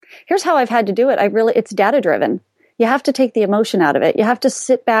here's how I've had to do it. It's data driven. You have to take the emotion out of it. You have to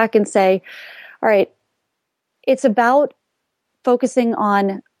sit back and say, all right, it's about focusing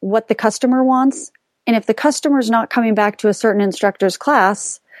on what the customer wants. And if the customer's not coming back to a certain instructor's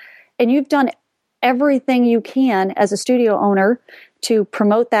class, and you've done everything you can as a studio owner to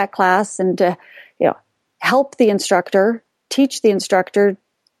promote that class and to, help the instructor, teach the instructor,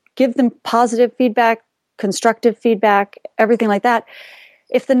 give them positive feedback, constructive feedback, everything like that.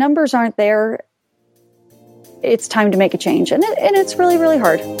 If the numbers aren't there, it's time to make a change. And it's really, really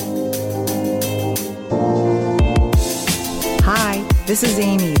hard. Hi, this is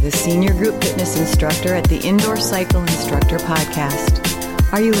Amy, the Senior Group Fitness Instructor at the Indoor Cycle Instructor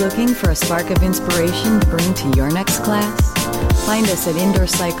Podcast. Are you looking for a spark of inspiration to bring to your next class? Find us at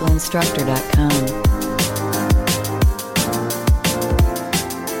indoorcycleinstructor.com.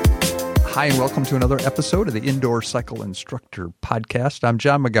 Hi, and welcome to another episode of the Indoor Cycle Instructor Podcast. I'm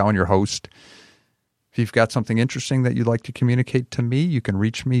John McGowan, your host. If you've got something interesting that you'd like to communicate to me, you can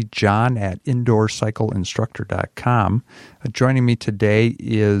reach me, John, at indoorcycleinstructor.com. Joining me today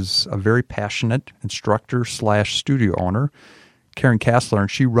is a very passionate instructor / studio owner, Karen Kassler, and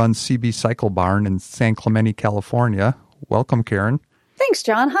she runs CB Cycle Barn in San Clemente, California. Welcome, Karen. Thanks,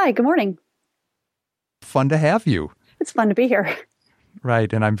 John. Hi, good morning. Fun to have you. It's fun to be here.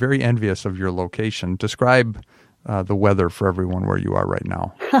 Right, and I'm very envious of your location. Describe the weather for everyone where you are right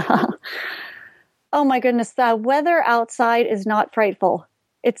now. Oh my goodness, the weather outside is not frightful.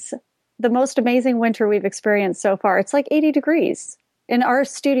 It's the most amazing winter we've experienced so far. It's like 80 degrees. And our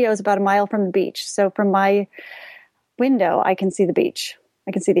studio is about a mile from the beach. So from my window, I can see the beach.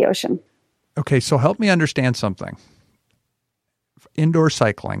 I can see the ocean. Okay, so help me understand something. Indoor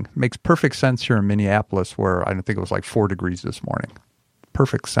cycling makes perfect sense here in Minneapolis, where I think it was like 4 degrees this morning.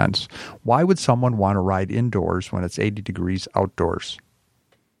 Perfect sense. Why would someone want to ride indoors when it's 80 degrees outdoors?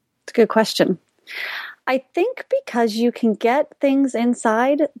 It's a good question. I think because you can get things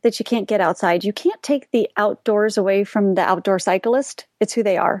inside that you can't get outside. You can't take the outdoors away from the outdoor cyclist. It's who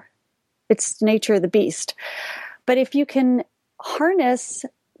they are. It's nature of the beast. But if you can harness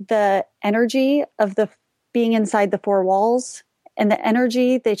the energy of the being inside the four walls and the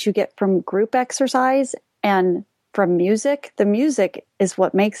energy that you get from group exercise and from music, the music is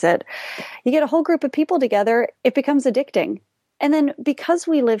what makes it. You get a whole group of people together, it becomes addicting. And then because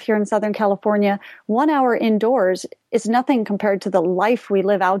we live here in Southern California, 1 hour indoors is nothing compared to the life we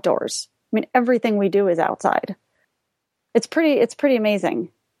live outdoors. I mean, everything we do is outside. It's pretty amazing.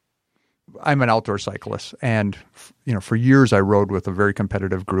 I'm an outdoor cyclist, and for years I rode with a very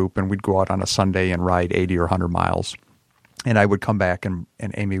competitive group, and we'd go out on a Sunday and ride 80 or 100 miles. And I would come back and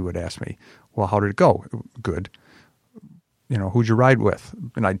Amy would ask me, well, how did it go? Good. Who'd you ride with?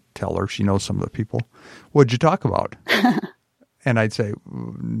 And I'd tell her, she knows some of the people. What'd you talk about? And I'd say,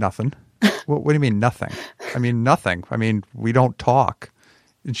 nothing. What do you mean nothing? I mean, nothing. I mean, we don't talk.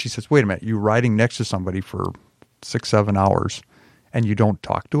 And she says, wait a minute, you're riding next to somebody for 6-7 hours and you don't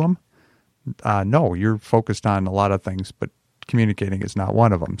talk to them? No, you're focused on a lot of things, but communicating is not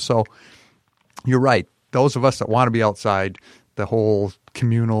one of them. So you're right. Those of us that want to be outside, the whole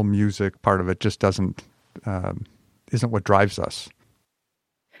communal music part of it just isn't what drives us.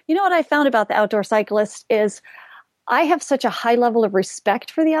 You know what I found about the outdoor cyclist is I have such a high level of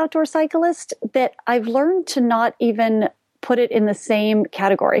respect for the outdoor cyclist that I've learned to not even put it in the same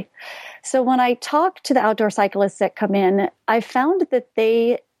category. So when I talk to the outdoor cyclists that come in, I found that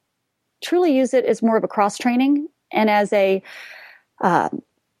they truly use it as more of a cross training and as a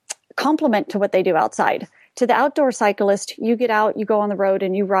complement to what they do outside. To the outdoor cyclist, you get out, you go on the road,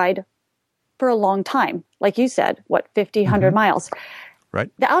 and you ride for a long time. Like you said, 50, 100 miles. Right.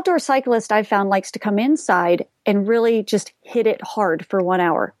 The outdoor cyclist I've found likes to come inside and really just hit it hard for 1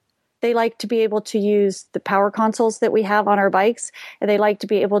 hour. They like to be able to use the power consoles that we have on our bikes, and they like to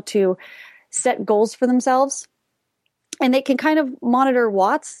be able to set goals for themselves. And they can kind of monitor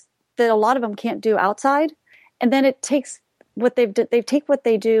watts that a lot of them can't do outside. And then it takes what they take what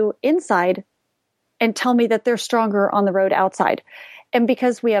they do inside and tell me that they're stronger on the road outside. And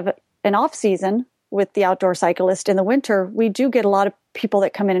because we have an off season with the outdoor cyclist in the winter, we do get a lot of people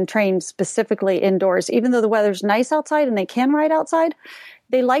that come in and train specifically indoors. Even though the weather's nice outside and they can ride outside,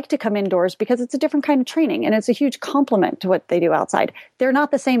 they like to come indoors because it's a different kind of training and it's a huge complement to what they do outside. They're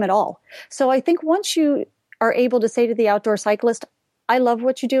not the same at all. So I think once you are able to say to the outdoor cyclist, I love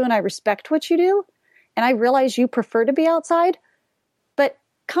what you do and I respect what you do, and I realize you prefer to be outside, but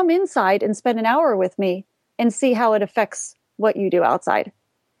come inside and spend an hour with me and see how it affects what you do outside.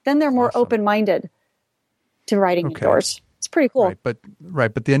 Then they're more Awesome. Open-minded to riding indoors. It's pretty cool. But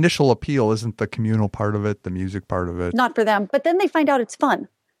the initial appeal isn't the communal part of it, the music part of it. Not for them. But then they find out it's fun.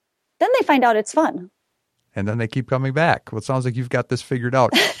 Then they find out it's fun. And then they keep coming back. Well, it sounds like you've got this figured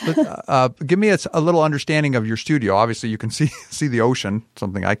out. Give me a little understanding of your studio. Obviously, you can see the ocean,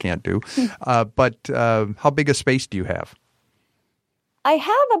 something I can't do. But how big a space do you have? I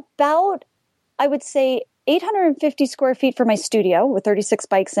have about, I would say, 850 square feet for my studio with 36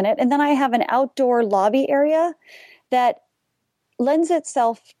 bikes in it. And then I have an outdoor lobby area that lends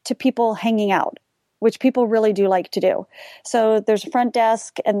itself to people hanging out, which people really do like to do. So there's a front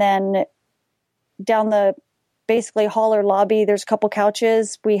desk, and then down the basically hall or lobby, there's a couple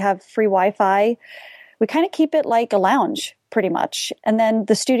couches. We have free Wi-Fi. We kind of keep it like a lounge pretty much. And then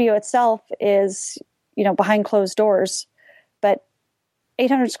the studio itself is, behind closed doors, but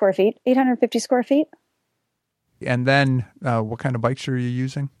 800 square feet, 850 square feet. And then what kind of bikes are you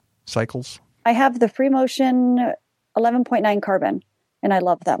using? Cycles? I have the Free Motion 11.9 carbon, and I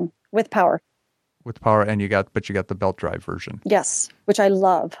love them with power. With power, and you got the belt drive version. Yes, which I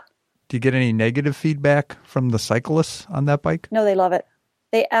love. Do you get any negative feedback from the cyclists on that bike? No, they love it.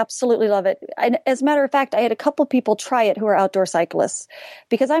 They absolutely love it. As a matter of fact, I had a couple people try it who are outdoor cyclists.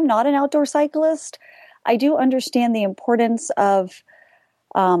 Because I'm not an outdoor cyclist, I do understand the importance of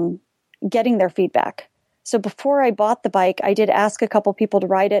getting their feedback. So before I bought the bike, I did ask a couple people to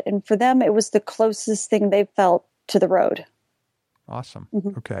ride it, and for them, it was the closest thing they felt to the road. Awesome.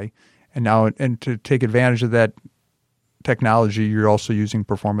 Mm-hmm. Okay. And now, and to take advantage of that technology, you're also using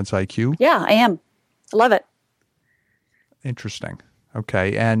Performance IQ? Yeah, I am. I love it. Interesting.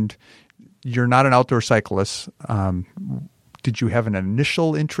 Okay. And you're not an outdoor cyclist. Did you have an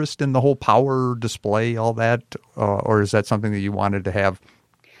initial interest in the whole power display, all that? Or is that something that you wanted to have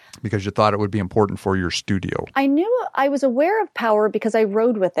because you thought it would be important for your studio? I was aware of power because I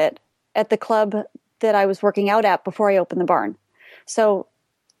rode with it at the club that I was working out at before I opened the barn. So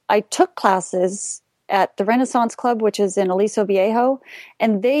I took classes at the Renaissance Club, which is in Aliso Viejo,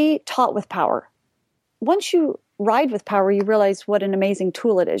 and they taught with power. Once you ride with power, you realize what an amazing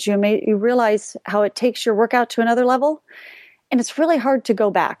tool it is. You realize how it takes your workout to another level, and it's really hard to go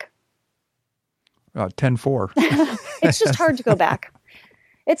back. 10-4. It's just hard to go back.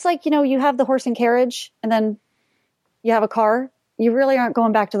 It's like, you have the horse and carriage, and then you have a car. You really aren't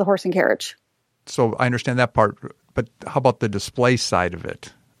going back to the horse and carriage. So I understand that part, but how about the display side of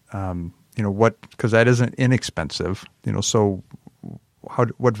it? Because that isn't inexpensive, so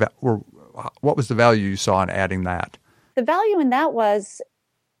what was the value you saw in adding that? The value in that was,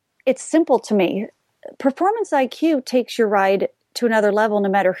 it's simple to me. Performance IQ takes your ride to another level no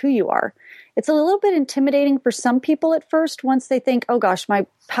matter who you are. It's a little bit intimidating for some people at first once they think, oh gosh, my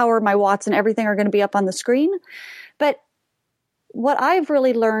power, my watts, and everything are going to be up on the screen. But what I've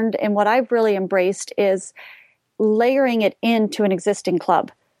really learned and what I've really embraced is layering it into an existing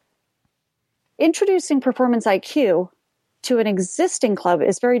club. Introducing Performance IQ to an existing club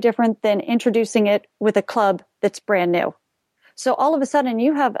is very different than introducing it with a club that's brand new. So all of a sudden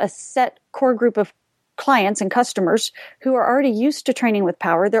you have a set core group of clients and customers who are already used to training with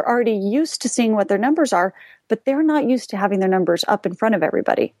power. They're already used to seeing what their numbers are, but they're not used to having their numbers up in front of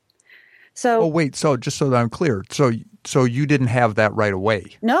everybody. So, so just so that I'm clear, so you didn't have that right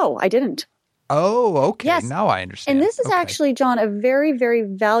away? No, I didn't. Oh, okay. Yes. Now I understand. And this is actually, John, a very, very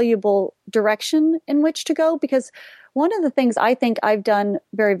valuable direction in which to go, because one of the things I think I've done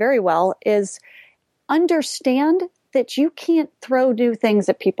very, very well is understand that you can't throw new things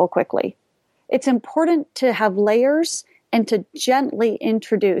at people quickly. It's important to have layers and to gently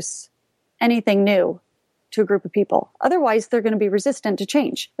introduce anything new to a group of people. Otherwise, they're going to be resistant to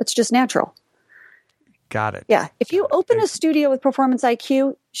change. It's just natural. Got it. Yeah. If you open a studio with Performance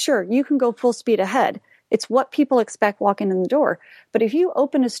IQ, sure, you can go full speed ahead. It's what people expect walking in the door. But if you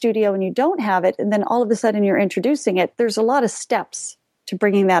open a studio and you don't have it, and then all of a sudden you're introducing it, there's a lot of steps to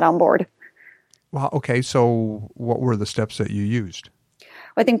bringing that on board. Well, okay. So what were the steps that you used?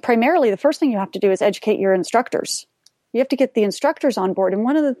 I think primarily the first thing you have to do is educate your instructors. You have to get the instructors on board. And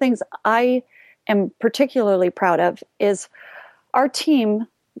one of the things I am particularly proud of is our team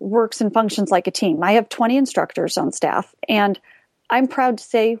works and functions like a team. I have 20 instructors on staff, and I'm proud to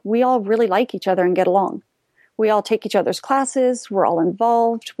say we all really like each other and get along. We all take each other's classes. We're all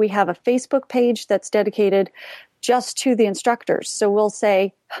involved. We have a Facebook page that's dedicated just to the instructors. So we'll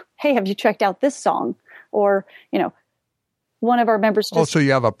say, hey, have you checked out this song? Or, one of our members just... so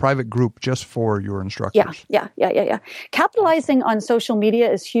you have a private group just for your instructors. Yeah. Capitalizing on social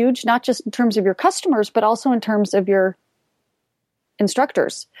media is huge, not just in terms of your customers, but also in terms of your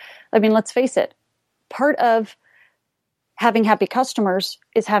instructors. I mean, let's face it. Part of having happy customers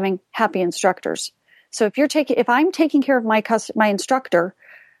is having happy instructors. So if I'm taking care of my instructor,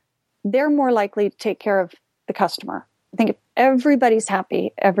 they're more likely to take care of the customer. I think Everybody's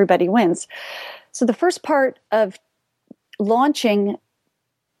happy. Everybody wins. So the first part of launching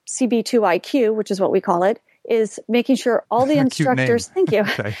CB2IQ, which is what we call it, is making sure all the instructors, thank you,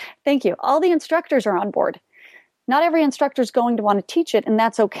 Okay. thank you, all the instructors are on board. Not every instructor is going to want to teach it, and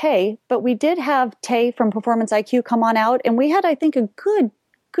that's okay. But we did have Tay from Performance IQ come on out, and we had, I think, a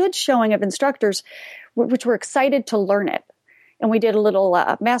good showing of instructors, which were excited to learn it. And we did a little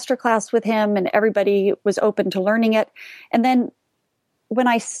masterclass with him, and everybody was open to learning it. And then when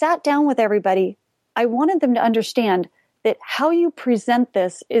I sat down with everybody, I wanted them to understand that how you present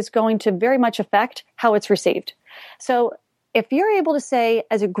this is going to very much affect how it's received. So if you're able to say,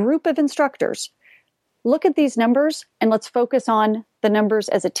 as a group of instructors, look at these numbers and let's focus on the numbers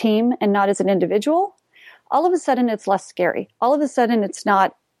as a team and not as an individual, all of a sudden it's less scary. All of a sudden it's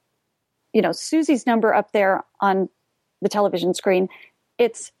not, Susie's number up there on the television screen.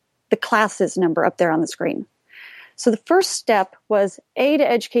 It's the class's number up there on the screen. So the first step was A, to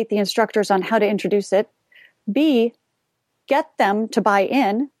educate the instructors on how to introduce it, B, get them to buy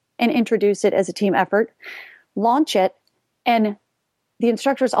in and introduce it as a team effort, launch it, and the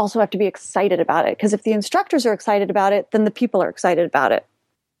instructors also have to be excited about it, because if the instructors are excited about it, then the people are excited about it.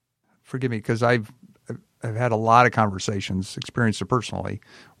 Forgive me, because I've had a lot of conversations, experienced it personally,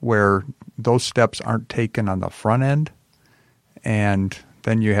 where those steps aren't taken on the front end, and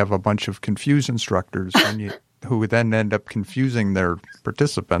then you have a bunch of confused instructors who then end up confusing their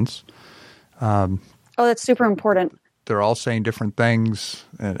participants. Oh, that's super important. They're all saying different things,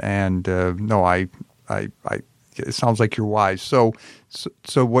 and no, I it sounds like you're wise. So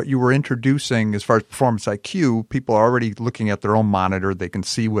what you were introducing as far as Performance IQ, people are already looking at their own monitor. They can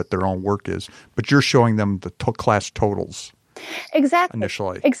see what their own work is, but you're showing them the class totals. Exactly.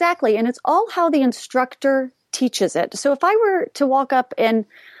 Initially. Exactly. And it's all how the instructor teaches it. So if I were to walk up and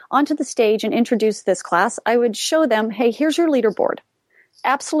onto the stage and introduce this class, I would show them, hey, here's your leaderboard.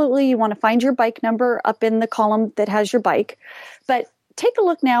 Absolutely, you want to find your bike number up in the column that has your bike. But take a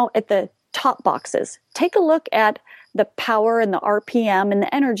look now at the top boxes. Take a look at the power and the RPM and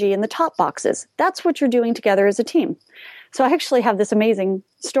the energy in the top boxes. That's what you're doing together as a team. So I actually have this amazing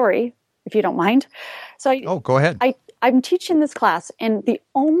story, if you don't mind. Go ahead. I'm teaching this class, and the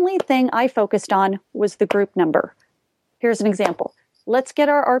only thing I focused on was the group number. Here's an example. Let's get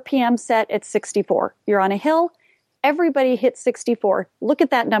our RPM set at 64. You're on a hill. Everybody hits 64. Look at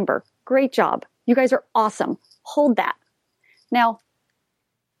that number. Great job. You guys are awesome. Hold that. Now,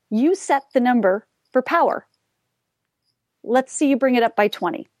 you set the number for power. Let's see you bring it up by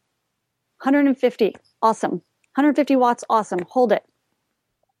 20. 150. Awesome. 150 watts. Awesome. Hold it.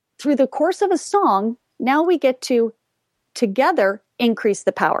 Through the course of a song, now we get to together increase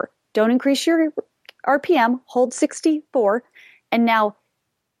the power. Don't increase your RPM. Hold 64. And now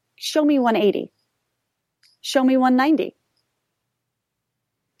show me 180. Show me 190.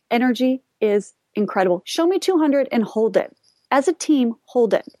 Energy is incredible. Show me 200 and hold it. As a team,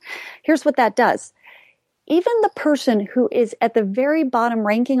 hold it. Here's what that does. Even the person who is at the very bottom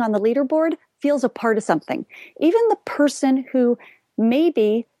ranking on the leaderboard feels a part of something. Even the person who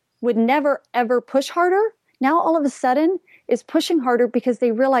maybe would never, ever push harder, now all of a sudden is pushing harder because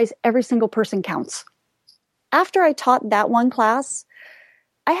they realize every single person counts. After I taught that one class,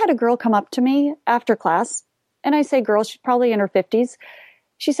 I had a girl come up to me after class, and I say girl, she's probably in her 50s.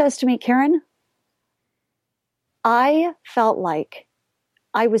 She says to me, Karen, I felt like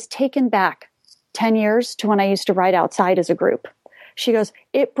I was taken back 10 years to when I used to ride outside as a group. She goes,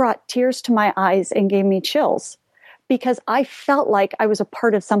 it brought tears to my eyes and gave me chills because I felt like I was a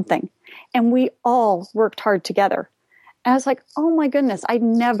part of something and we all worked hard together. And I was like, oh my goodness, I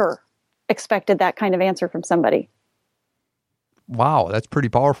never expected that kind of answer from somebody. Wow, that's pretty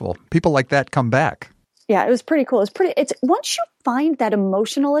powerful. People like that come back. Yeah, it was pretty cool. It's once you find that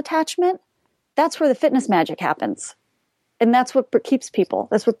emotional attachment, that's where the fitness magic happens. And that's what keeps people.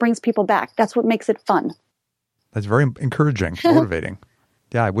 That's what brings people back. That's what makes it fun. That's very encouraging, motivating.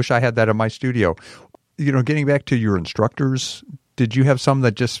 Yeah, I wish I had that in my studio. Getting back to your instructors, did you have some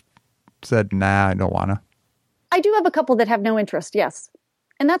that just said, nah, I don't want to? I do have a couple that have no interest, yes.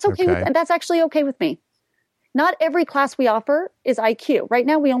 And that's okay. That's actually okay with me. Not every class we offer is IQ. Right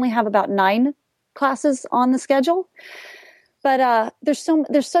now, we only have about 9 classes on the schedule. But there's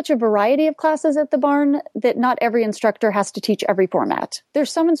such a variety of classes at the barn that not every instructor has to teach every format.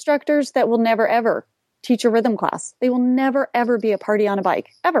 There's some instructors that will never, ever teach a rhythm class. They will never, ever be a party on a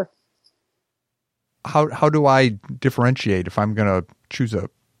bike, ever. How do I differentiate if I'm going to choose a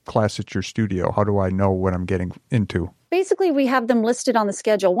class at your studio? How do I know what I'm getting into? Basically, we have them listed on the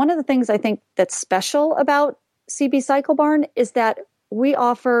schedule. One of the things I think that's special about CB Cycle Barn is that we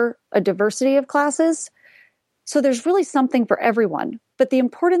offer a diversity of classes So there's really something for everyone. But the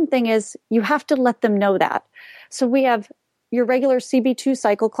important thing is you have to let them know that. So we have your regular CB2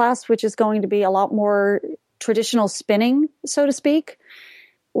 cycle class, which is going to be a lot more traditional spinning, so to speak.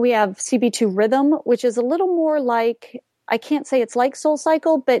 We have CB2 rhythm, which is a little more like, I can't say it's like Soul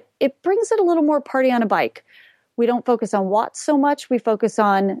Cycle, but it brings it a little more party on a bike. We don't focus on watts so much. We focus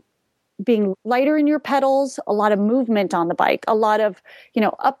on being lighter in your pedals, a lot of movement on the bike, a lot of,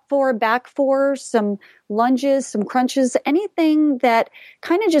 up four, back four, some lunges, some crunches, anything that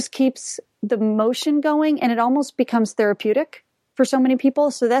kind of just keeps the motion going, and it almost becomes therapeutic for so many people.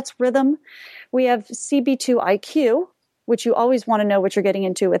 So that's rhythm. We have CB2 IQ, which you always want to know what you're getting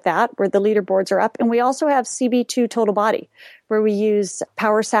into with that, where the leaderboards are up. And we also have CB2 total body, where we use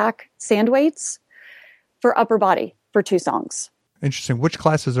power sack sand weights for upper body for 2 songs. Interesting. Which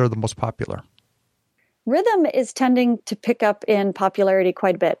classes are the most popular? Rhythm is tending to pick up in popularity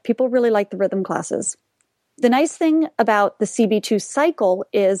quite a bit. People really like the rhythm classes. The nice thing about the CB2 cycle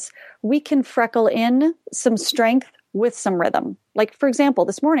is we can freckle in some strength with some rhythm. Like, for example,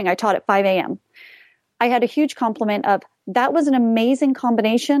 this morning I taught at 5 a.m. I had a huge compliment of, that was an amazing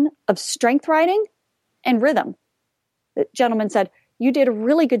combination of strength riding and rhythm. The gentleman said, you did a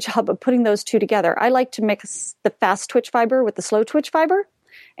really good job of putting those two together. I like to mix the fast twitch fiber with the slow twitch fiber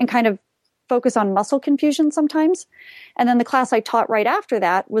and kind of focus on muscle confusion sometimes. And then the class I taught right after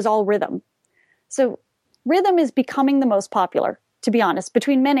that was all rhythm. So rhythm is becoming the most popular, to be honest,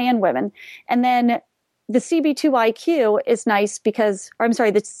 between men and women. And then the CB2 IQ is nice because, the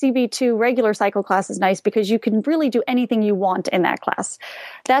CB2 regular cycle class is nice because you can really do anything you want in that class.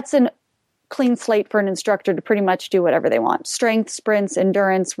 That's an clean slate for an instructor to pretty much do whatever they want. Strength, sprints,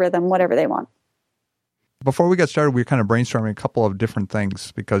 endurance, rhythm, whatever they want. Before we got started, we were kind of brainstorming a couple of different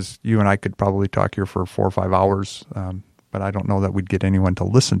things because you and I could probably talk here for 4 or 5 hours, but I don't know that we'd get anyone to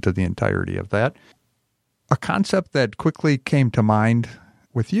listen to the entirety of that. A concept that quickly came to mind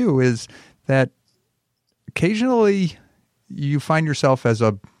with you is that occasionally you find yourself as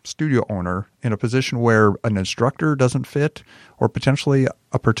a studio owner in a position where an instructor doesn't fit or potentially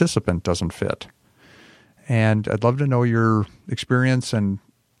a participant doesn't fit. And I'd love to know your experience and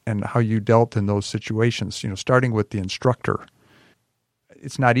how you dealt in those situations, starting with the instructor.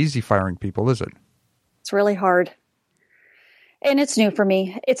 It's not easy firing people, is it? It's really hard. And it's new for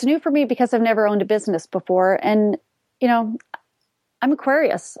me. It's new for me because I've never owned a business before. And, I'm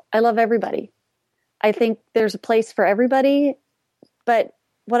Aquarius. I love everybody. I think there's a place for everybody, but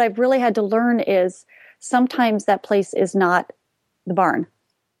what I've really had to learn is sometimes that place is not the barn.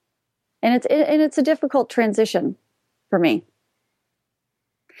 And it's a difficult transition for me.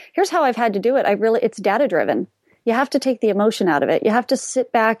 Here's how I've had to do it. It's data driven. You have to take the emotion out of it. You have to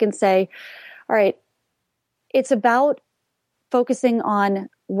sit back and say, all right, it's about focusing on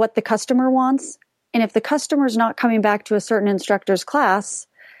what the customer wants. And if the customer's not coming back to a certain instructor's class,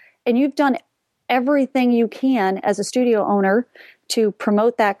 and you've done everything you can as a studio owner to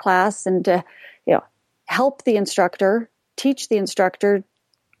promote that class and to, help the instructor, teach the instructor,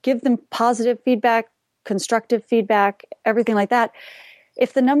 give them positive feedback, constructive feedback, everything like that.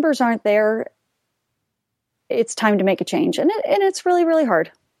 If the numbers aren't there, it's time to make a change. And it's really, really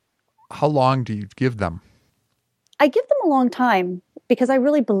hard. How long do you give them? I give them a long time because I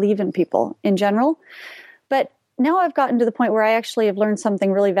really believe in people in general. But now I've gotten to the point where I actually have learned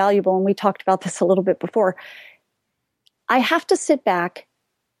something really valuable, and we talked about this a little bit before. I have to sit back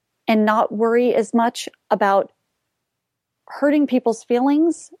and not worry as much about hurting people's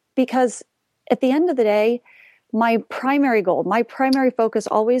feelings, because at the end of the day, my primary goal, my primary focus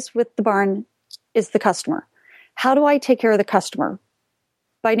always with the barn is the customer. How do I take care of the customer?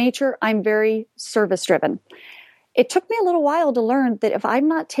 By nature, I'm very service driven. It took me a little while to learn that if I'm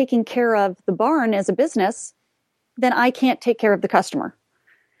not taking care of the barn as a business, then I can't take care of the customer.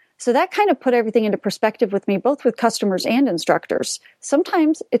 So that kind of put everything into perspective with me, both with customers and instructors.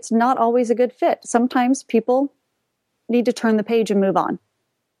 Sometimes it's not always a good fit. Sometimes people need to turn the page and move on.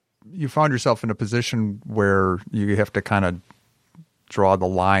 You found yourself in a position where you have to kind of draw the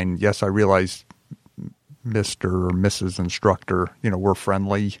line. Yes, I realize Mr. or Mrs. Instructor, we're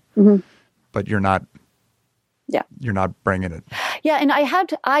friendly, but you're not. Yeah, you're not bringing it. Yeah, and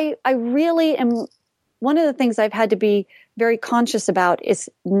I really am. One of the things I've had to be very conscious about is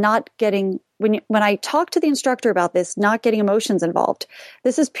not getting, when I talk to the instructor about this, not getting emotions involved.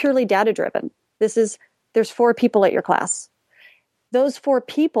 This is purely data driven. There's 4 people at your class. Those 4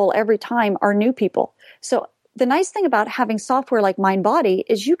 people every time are new people. So the nice thing about having software like Mind Body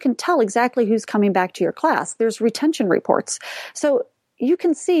is you can tell exactly who's coming back to your class. There's retention reports. So you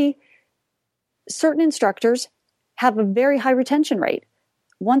can see certain instructors have a very high retention rate.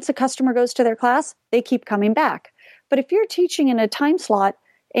 once a customer goes to their class, they keep coming back. But if you're teaching in a time slot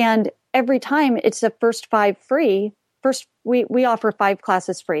and every time it's the first 5 free, we offer 5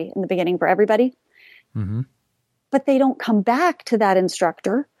 classes free in the beginning for everybody. Mm-hmm. But they don't come back to that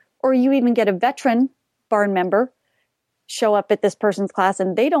instructor, or you even get a veteran barn member show up at this person's class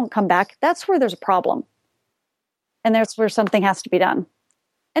and they don't come back. That's where there's a problem. And that's where something has to be done.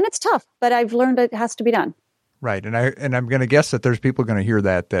 And it's tough, but I've learned it has to be done. Right. And I'm going to guess that there's people going to hear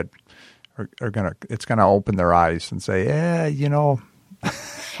that are going to, it's going to open their eyes and say, you know.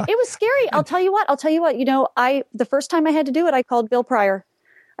 It was scary. I'll tell you what, you know, the first time I had to do it, I called Bill Pryor.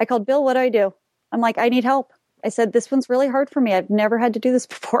 I called Bill, what do I do? I'm like, I need help. I said, this one's really hard for me. I've never had to do this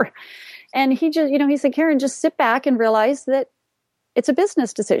before. And he just, you know, he said, Karen, just sit back and realize that it's a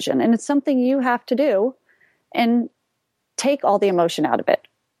business decision and it's something you have to do, and take all the emotion out of it.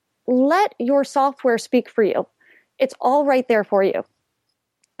 Let your software speak for you. It's all right there for you.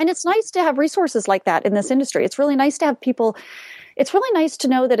 And it's nice to have resources like that in this industry. It's really nice to have people. It's really nice to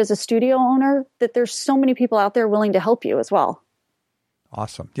know that as a studio owner, that there's so many people out there willing to help you as well.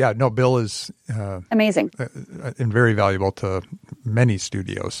 Awesome. Yeah, no, Bill is amazing and very valuable to many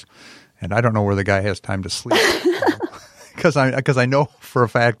studios. And I don't know where the guy has time to sleep. Because I know for a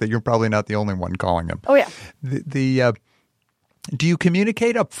fact that you're probably not the only one calling him. Oh, yeah. Do you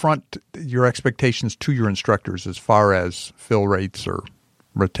communicate up front your expectations to your instructors as far as fill rates or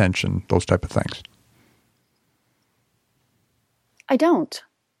retention, those type of things? I don't.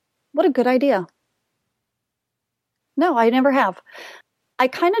 What a good idea. No, I never have. I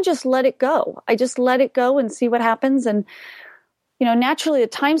kind of just let it go. I just let it go and see what happens. And, you know, naturally the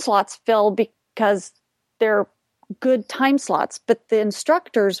time slots fill because they're good time slots. But the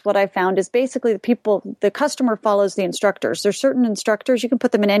instructors, what I found is basically the customer follows the instructors. There's certain instructors, you can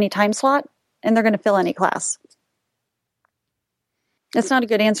put them in any time slot and they're going to fill any class. That's not a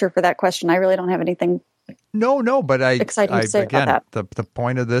good answer for that question. I really don't have anything but exciting to say again, about that. The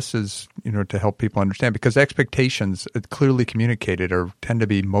point of this is, you know, to help people understand, because expectations clearly communicated tend to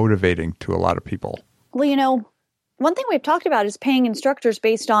be motivating to a lot of people. Well, you know, one thing we've talked about is paying instructors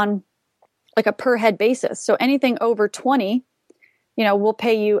based on like a per head basis. So anything over 20, you know, we'll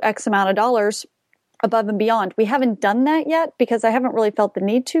pay you X amount of dollars above and beyond. We haven't done that yet because I haven't really felt the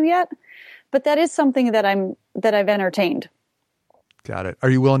need to yet, but that is something that I've entertained. Got it. Are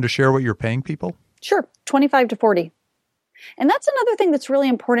you willing to share what you're paying people? Sure, 25 to 40. And that's another thing that's really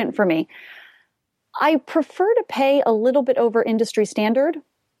important for me. I prefer to pay a little bit over industry standard.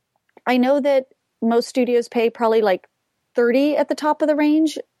 I know that most studios pay probably like 30 at the top of the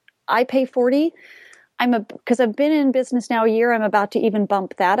range. I pay 40. Because I've been in business now a year, I'm about to even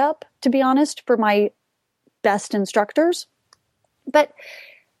bump that up, to be honest, for my best instructors. But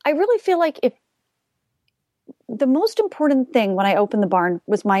I really feel like if the most important thing when I opened the barn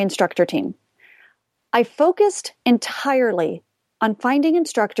was my instructor team. I focused entirely on finding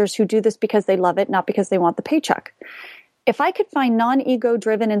instructors who do this because they love it, not because they want the paycheck. If I could find non-ego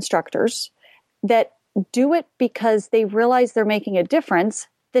driven instructors that do it because they realize they're making a difference,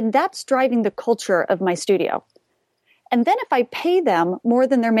 then that's driving the culture of my studio. And then if I pay them more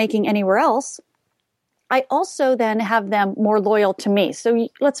than they're making anywhere else, I also then have them more loyal to me. So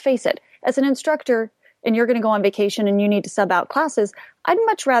let's face it, as an instructor, and you're going to go on vacation and you need to sub out classes, I'd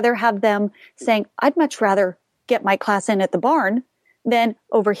much rather have them saying, I'd much rather get my class in at the barn than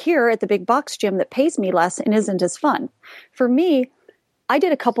over here at the big box gym that pays me less and isn't as fun. For me, I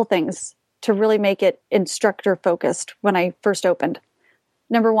did a couple things to really make it instructor focused when I first opened.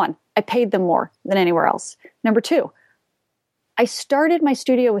 Number one, I paid them more than anywhere else. Number two, I started my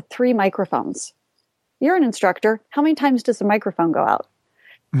studio with 3 microphones. You're an instructor. How many times does a microphone go out?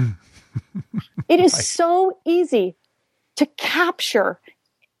 It is so easy to capture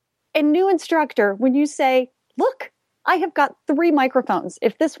a new instructor when you say, look, I have got 3 microphones.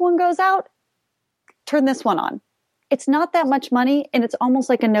 If this one goes out, turn this one on. It's not that much money and it's almost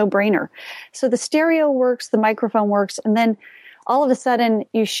like a no-brainer. So the stereo works, the microphone works, and then all of a sudden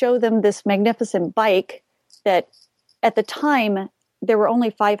you show them this magnificent bike that at the time there were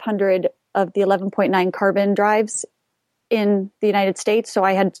only 500 of the 11.9 carbon drives in the United States. So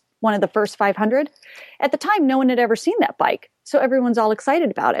I had one of the first 500. At the time, no one had ever seen that bike. So everyone's all excited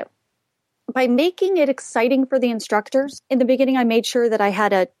about it. By making it exciting for the instructors, in the beginning, I made sure that I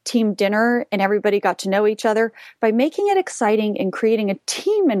had a team dinner and everybody got to know each other. By making it exciting and creating a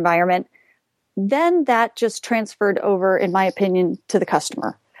team environment, then that just transferred over, in my opinion, to the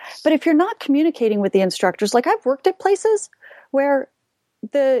customer. But if you're not communicating with the instructors, like I've worked at places where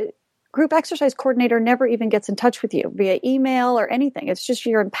the group exercise coordinator never even gets in touch with you via email or anything. It's just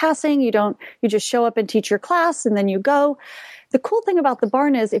you're in passing. You just show up and teach your class and then you go. The cool thing about the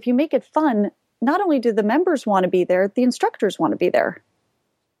barn is if you make it fun, not only do the members want to be there, the instructors want to be there.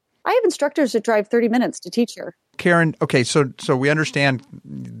 I have instructors that drive 30 minutes to teach here. Karen, okay, so we understand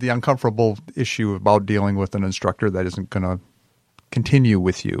the uncomfortable issue about dealing with an instructor that isn't going to continue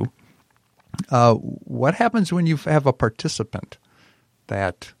with you. What happens when you have a participant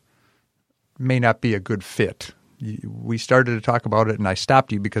that may not be a good fit? We started to talk about it, and I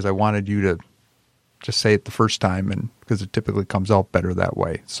stopped you because I wanted you to just say it the first time, and because it typically comes out better that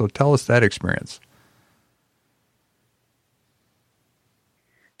way. So tell us that experience.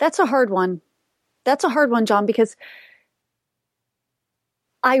 That's a hard one. That's a hard one, John, because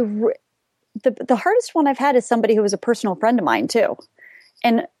the hardest one I've had is somebody who was a personal friend of mine too.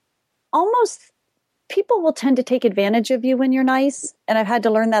 And almost people will tend to take advantage of you when you're nice. And I've had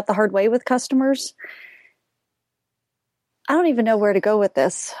to learn that the hard way with customers. I don't even know where to go with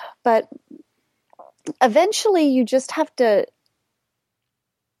this, but eventually you just have to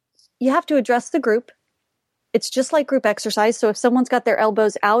address the group. It's just like group exercise. So if someone's got their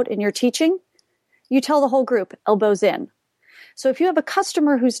elbows out and you're teaching, you tell the whole group, elbows in. So if you have a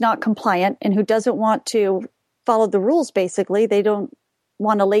customer who's not compliant and who doesn't want to follow the rules, basically, they don't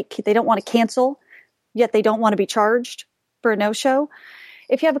want to cancel, yet they don't want to be charged for a no-show.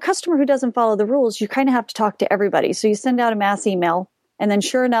 If you have a customer who doesn't follow the rules, you kind of have to talk to everybody. So you send out a mass email, and then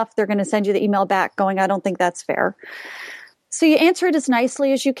sure enough, they're going to send you the email back going, I don't think that's fair. So you answer it as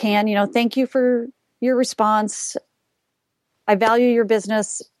nicely as you can. Thank you for your response. I value your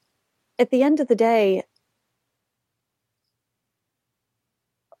business. At the end of the day,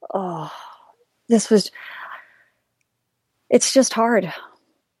 it's just hard.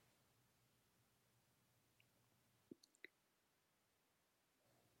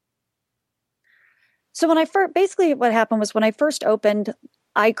 So what happened was when I first opened,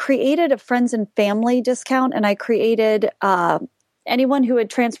 I created a friends and family discount, and I created anyone who had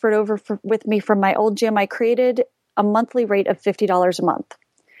transferred over with me from my old gym, I created a monthly rate of $50 a month.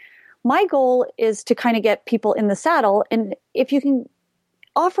 My goal is to kind of get people in the saddle. And if you can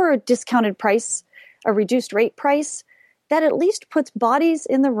offer a discounted price, a reduced rate price, that at least puts bodies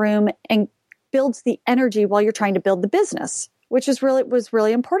in the room and builds the energy while you're trying to build the business, which was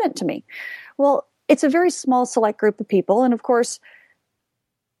really important to me. Well, it's a very small select group of people. And of course,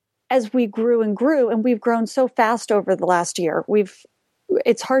 as we grew and grew, and we've grown so fast over the last year,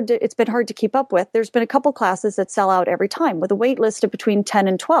 it's been hard to keep up with. There's been a couple classes that sell out every time with a wait list of between 10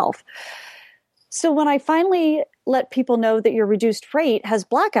 and 12. So when I finally let people know that your reduced rate has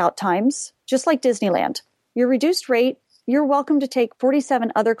blackout times, just like Disneyland, your reduced rate, you're welcome to take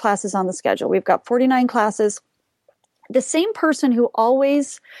 47 other classes on the schedule. We've got 49 classes. The same person who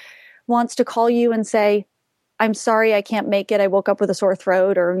always wants to call you and say, I'm sorry, I can't make it. I woke up with a sore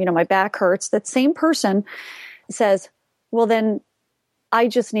throat, or, my back hurts. That same person says, well, then I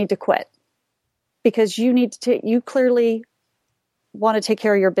just need to quit because you clearly want to take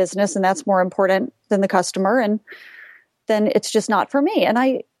care of your business, and that's more important than the customer. And then it's just not for me.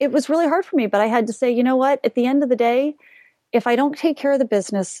 And it was really hard for me, but I had to say, you know what, at the end of the day, if I don't take care of the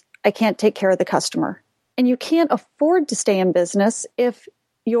business, I can't take care of the customer. And you can't afford to stay in business if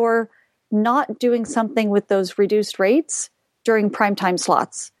you're not doing something with those reduced rates during primetime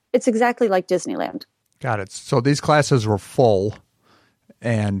slots. It's exactly like Disneyland. Got it. So these classes were full,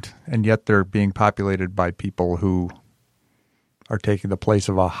 and yet they're being populated by people who are taking the place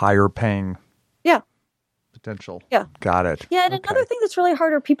of a higher paying potential. Yeah. Got it. Yeah, and another thing that's really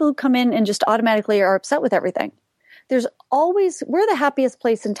hard are people who come in and just automatically are upset with everything. We're the happiest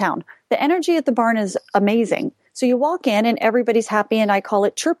place in town. The energy at the barn is amazing. So you walk in and everybody's happy, and I call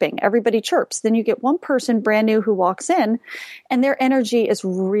it chirping. Everybody chirps. Then you get one person brand new who walks in and their energy is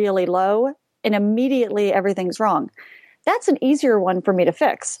really low, and immediately everything's wrong. That's an easier one for me to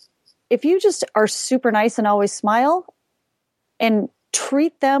fix. If you just are super nice and always smile and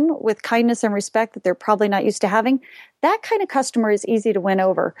treat them with kindness and respect that they're probably not used to having, that kind of customer is easy to win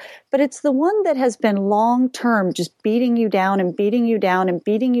over. But it's the one that has been long-term just beating you down and beating you down and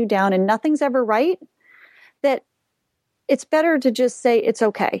beating you down and nothing's ever right, that it's better to just say, it's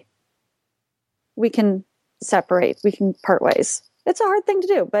okay. We can separate. We can part ways. It's a hard thing to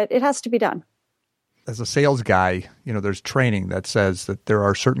do, but it has to be done. As a sales guy, there's training that says that there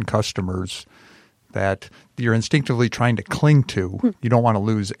are certain customers that you're instinctively trying to cling to. You don't want to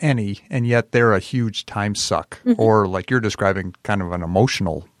lose any, and yet they're a huge time suck, or like you're describing, kind of an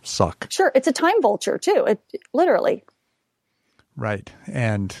emotional suck. Sure. It's a time vulture too. Literally. Right.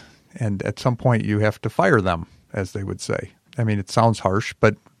 And at some point you have to fire them, as they would say. I mean, it sounds harsh,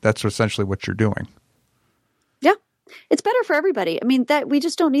 but that's essentially what you're doing. Yeah. It's better for everybody. I mean, that we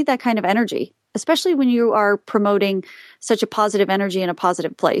just don't need that kind of energy, especially when you are promoting such a positive energy in a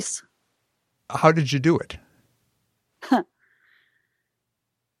positive place. How did you do it?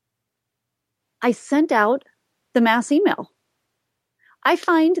 I sent out the mass email. I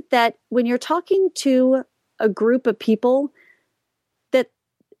find that when you're talking to a group of people, that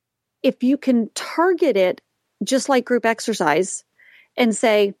if you can target it just like group exercise and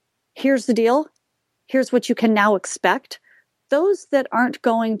say, here's the deal, here's what you can now expect, those that aren't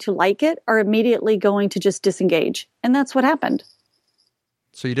going to like it are immediately going to just disengage. And that's what happened.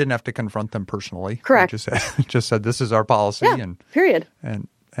 So you didn't have to confront them personally. Correct. You just said, this is our policy. Yeah, and period. And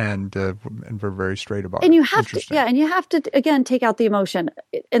we're very straight about and it. You have to, and you have to, again, take out the emotion.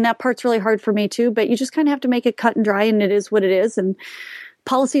 And that part's really hard for me too, but you just kind of have to make it cut and dry, and it is what it is. And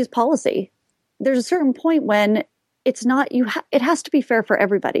policy is policy. There's a certain point when it's not, it has to be fair for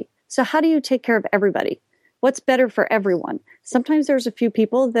everybody. So how do you take care of everybody? What's better for everyone? Sometimes there's a few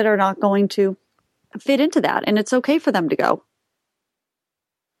people that are not going to fit into that, and it's okay for them to go.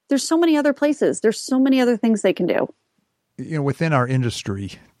 There's so many other places. There's so many other things they can do. You know, within our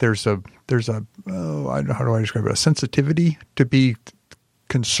industry, there's a how do I describe it? A sensitivity to be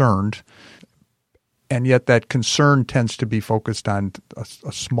concerned, and yet that concern tends to be focused on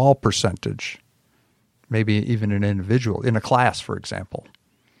a small percentage, maybe even an individual in a class, for example.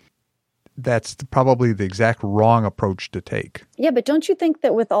 That's probably the exact wrong approach to take. Yeah, but don't you think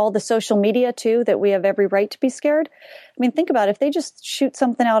that with all the social media too, that we have every right to be scared? I mean, think about it. If they just shoot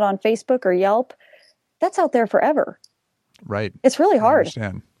something out on Facebook or Yelp, that's out there forever. Right. It's really hard. I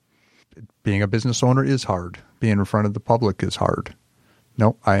understand. Being a business owner is hard. Being in front of the public is hard.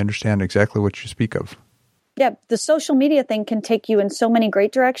 No, I understand exactly what you speak of. Yeah, the social media thing can take you in so many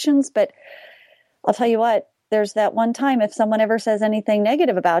great directions, but I'll tell you what, there's that one time if someone ever says anything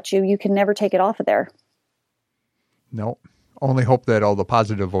negative about you, you can never take it off of there. No, only hope that all the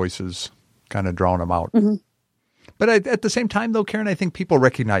positive voices kind of drown them out. Mm-hmm. But at the same time, though, Karen, I think people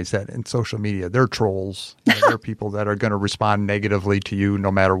recognize that in social media. They're trolls. They're people that are going to respond negatively to you no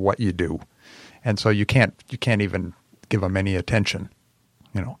matter what you do. And so you can't even give them any attention,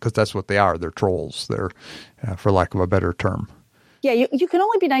 because that's what they are. They're trolls. They're, for lack of a better term. Yeah, you can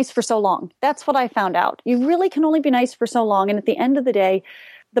only be nice for so long. That's what I found out. You really can only be nice for so long. And at the end of the day,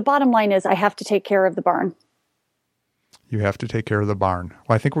 the bottom line is I have to take care of the barn. You have to take care of the barn.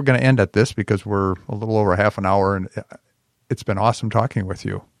 Well, I think we're going to end at this because we're a little over half an hour, and it's been awesome talking with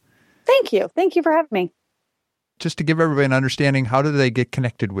you. Thank you. Thank you for having me. Just to give everybody an understanding, how do they get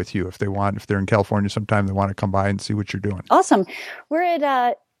connected with you if they're in California sometime, they want to come by and see what you're doing? Awesome. We're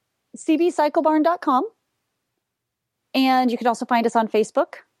at cbcyclebarn.com. And you can also find us on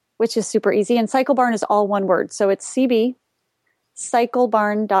Facebook, which is super easy. And Cycle Barn is all one word. So it's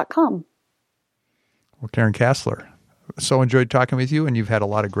cbcyclebarn.com. Well, Karen Kassler, so enjoyed talking with you, and you've had a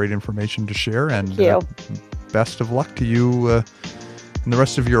lot of great information to share. And Thank you. Best of luck to you in the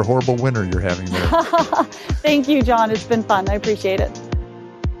rest of your horrible winter you're having there. Thank you, John. It's been fun. I appreciate it.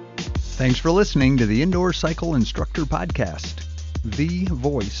 Thanks for listening to the Indoor Cycle Instructor Podcast, the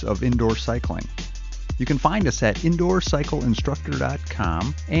voice of indoor cycling. You can find us at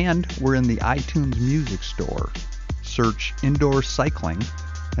indoorcycleinstructor.com, and we're in the iTunes Music Store. Search Indoor Cycling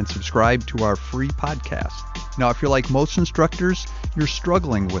and subscribe to our free podcast. Now, if you're like most instructors, you're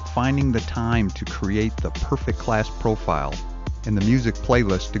struggling with finding the time to create the perfect class profile and the music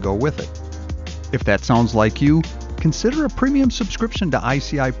playlist to go with it. If that sounds like you, consider a premium subscription to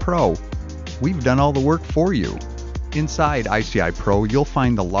ICI Pro. We've done all the work for you. Inside ICI Pro, you'll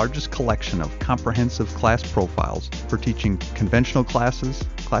find the largest collection of comprehensive class profiles for teaching conventional classes,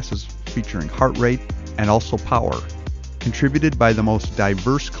 classes featuring heart rate, and also power. Contributed by the most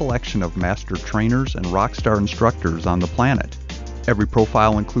diverse collection of master trainers and rockstar instructors on the planet. Every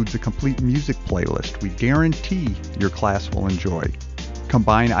profile includes a complete music playlist we guarantee your class will enjoy.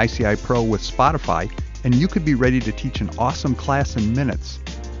 Combine ICI Pro with Spotify, and you could be ready to teach an awesome class in minutes.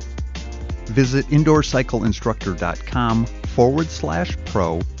 Visit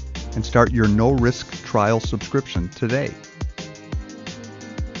indoorcycleinstructor.com/pro and start your no-risk trial subscription today.